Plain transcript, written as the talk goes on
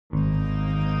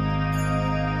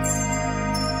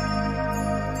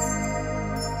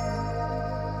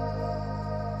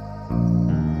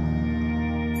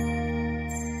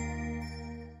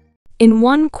In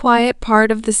one quiet part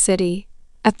of the city,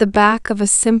 at the back of a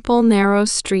simple, narrow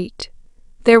street,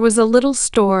 there was a little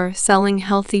store selling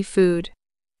healthy food.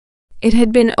 It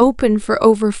had been open for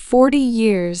over 40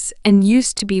 years and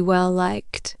used to be well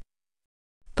liked.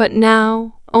 But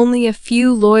now, only a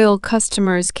few loyal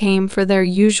customers came for their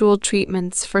usual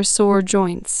treatments for sore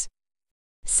joints.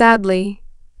 Sadly,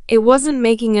 it wasn't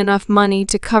making enough money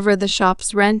to cover the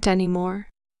shop's rent anymore.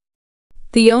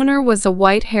 The owner was a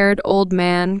white-haired old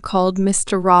man called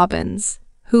Mr. Robbins,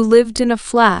 who lived in a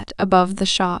flat above the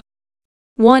shop.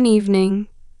 One evening,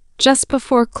 just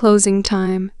before closing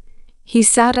time, he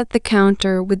sat at the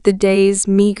counter with the day's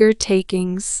meager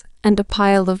takings and a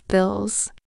pile of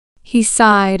bills. He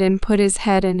sighed and put his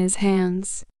head in his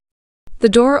hands. The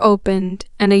door opened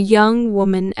and a young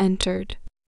woman entered.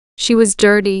 She was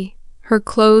dirty, her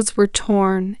clothes were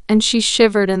torn, and she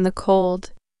shivered in the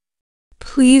cold.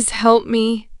 "Please help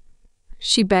me,"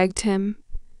 she begged him.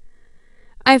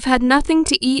 "I've had nothing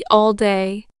to eat all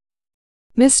day."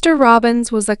 Mr.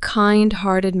 Robbins was a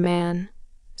kind-hearted man,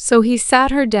 so he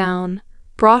sat her down,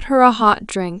 brought her a hot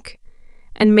drink,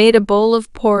 and made a bowl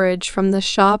of porridge from the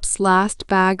shop's last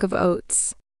bag of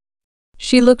oats.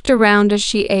 She looked around as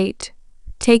she ate,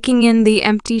 taking in the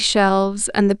empty shelves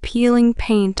and the peeling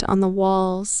paint on the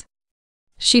walls.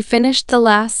 She finished the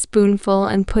last spoonful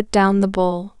and put down the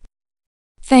bowl.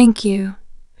 "Thank you,"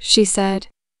 she said.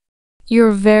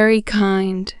 "You're very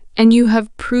kind, and you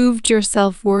have proved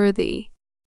yourself worthy."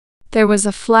 There was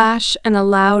a flash and a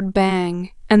loud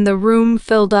bang, and the room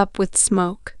filled up with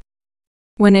smoke.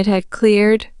 When it had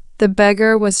cleared, the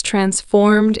beggar was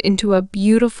transformed into a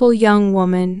beautiful young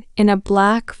woman in a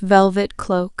black velvet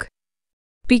cloak.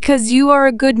 "Because you are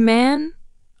a good man,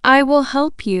 I will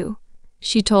help you,"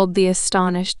 she told the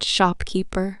astonished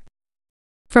shopkeeper.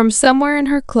 From somewhere in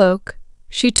her cloak,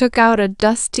 she took out a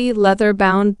dusty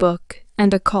leather-bound book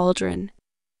and a cauldron.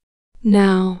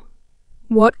 "Now,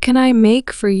 what can I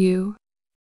make for you?"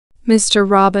 Mr.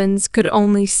 Robbins could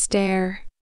only stare.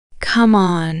 "Come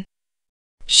on,"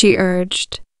 she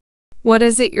urged. "What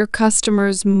is it your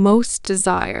customers most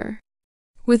desire?"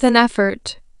 With an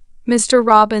effort, Mr.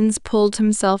 Robbins pulled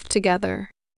himself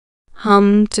together.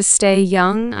 To stay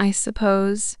young, I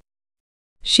suppose."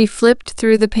 She flipped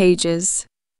through the pages.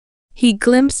 He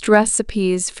glimpsed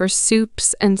recipes for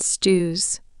soups and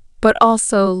stews, but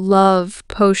also love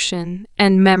potion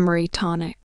and memory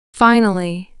tonic.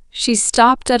 Finally, she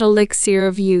stopped at elixir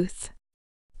of youth.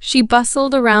 She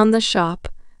bustled around the shop,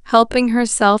 helping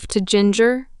herself to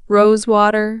ginger, rose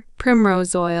water,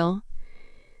 primrose oil,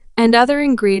 and other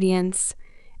ingredients,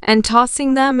 and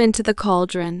tossing them into the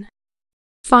cauldron.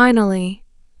 Finally,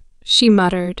 she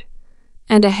muttered,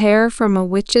 "and a hair from a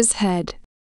witch's head."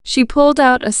 She pulled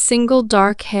out a single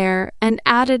dark hair and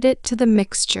added it to the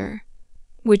mixture,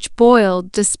 which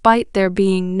boiled despite there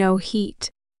being no heat.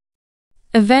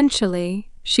 Eventually,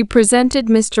 she presented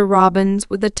Mr. Robbins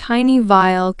with a tiny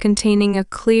vial containing a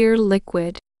clear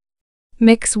liquid.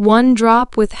 "Mix 1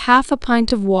 drop with half a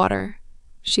pint of water,"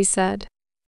 she said.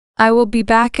 "I will be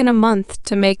back in a month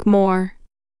to make more."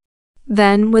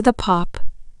 Then, with a pop,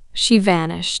 she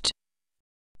vanished.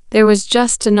 There was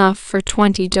just enough for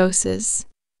 20 doses.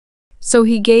 So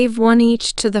he gave 1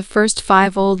 each to the first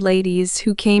 5 old ladies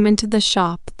who came into the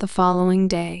shop the following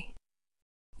day.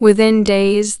 Within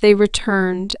days, they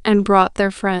returned and brought their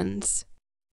friends.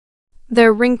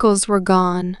 Their wrinkles were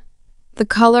gone. The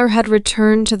color had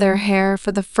returned to their hair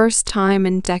for the first time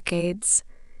in decades,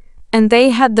 and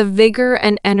they had the vigor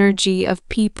and energy of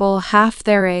people half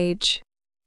their age.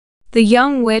 The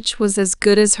young witch was as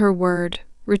good as her word,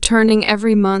 returning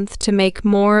every month to make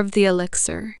more of the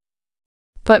elixir.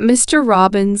 But Mr.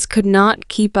 Robbins could not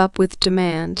keep up with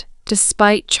demand,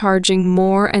 despite charging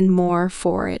more and more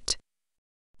for it.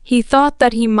 He thought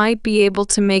that he might be able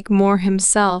to make more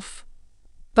himself,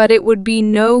 but it would be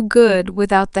no good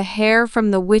without the hair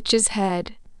from the witch's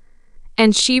head,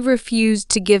 and she refused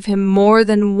to give him more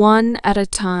than 1 at a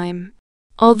time.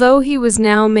 Although he was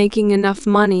now making enough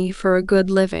money for a good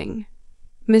living,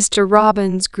 Mr.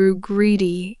 Robbins grew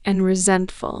greedy and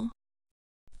resentful.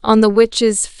 On the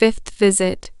witch's 5th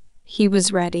visit, he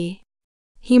was ready.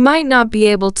 He might not be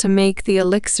able to make the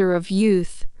elixir of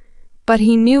youth, but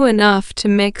he knew enough to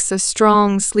mix a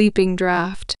strong sleeping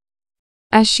draught.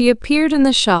 As she appeared in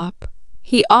the shop,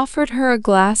 he offered her a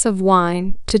glass of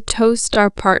wine to toast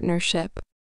our partnership.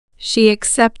 She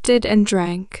accepted and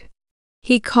drank.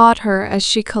 He caught her as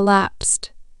she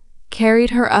collapsed, carried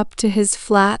her up to his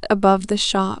flat above the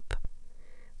shop,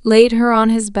 laid her on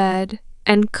his bed,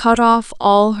 and cut off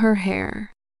all her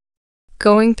hair.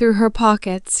 Going through her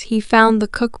pockets, he found the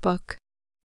cookbook.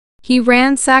 He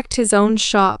ransacked his own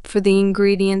shop for the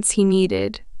ingredients he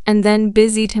needed, and then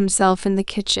busied himself in the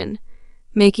kitchen,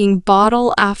 making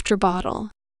bottle after bottle.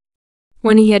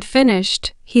 When he had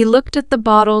finished, he looked at the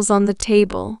bottles on the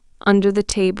table, under the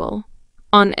table,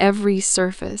 on every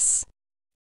surface.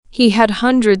 He had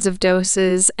hundreds of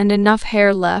doses and enough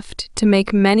hair left to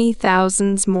make many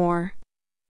thousands more.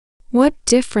 What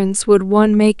difference would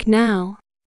one make now?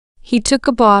 He took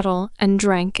a bottle and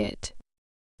drank it.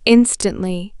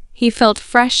 Instantly, he felt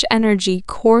fresh energy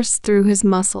course through his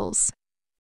muscles.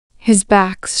 His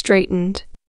back straightened.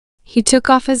 He took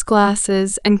off his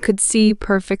glasses and could see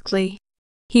perfectly.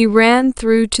 He ran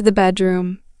through to the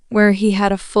bedroom, where he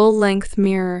had a full-length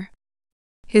mirror.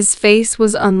 His face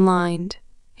was unlined,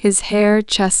 his hair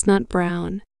chestnut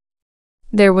brown.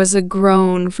 There was a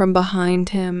groan from behind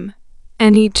him,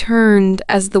 and he turned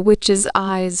as the witch's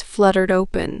eyes fluttered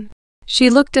open. She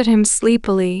looked at him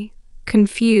sleepily,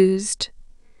 confused,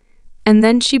 and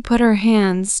then she put her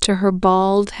hands to her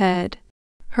bald head.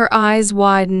 Her eyes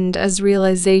widened as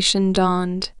realization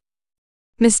dawned.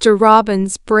 Mr.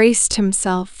 Robbins braced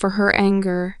himself for her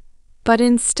anger, but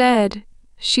instead,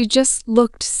 she just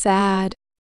looked sad.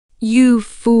 "You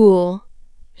fool,"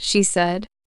 she said.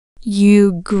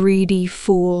 "You greedy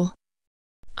fool."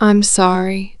 "I'm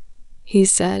sorry," he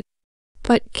said.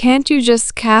 "But can't you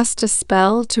just cast a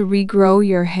spell to regrow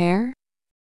your hair?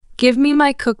 Give me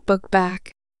my cookbook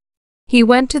back." He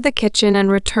went to the kitchen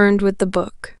and returned with the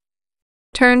book.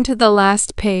 "Turn to the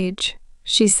last page,"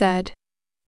 she said.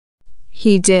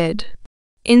 He did.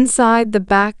 Inside the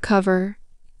back cover,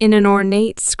 in an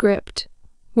ornate script,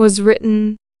 was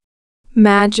written,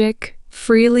 "Magic,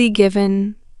 freely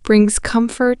given, brings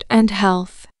comfort and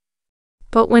health.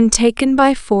 But when taken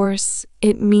by force,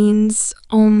 it means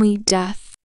only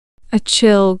death." A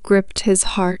chill gripped his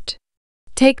heart.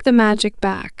 "Take the magic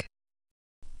back,"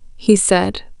 he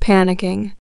said,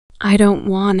 panicking. "I don't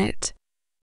want it."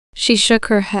 She shook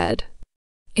her head.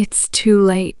 "It's too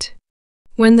late."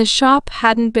 When the shop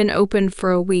hadn't been open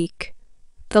for a week,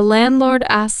 the landlord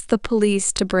asked the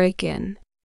police to break in.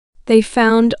 They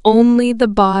found only the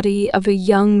body of a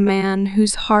young man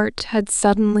whose heart had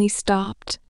suddenly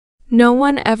stopped. No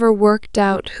one ever worked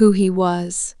out who he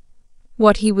was,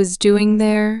 what he was doing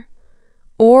there,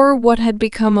 or what had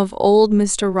become of old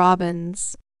Mr.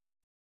 Robbins.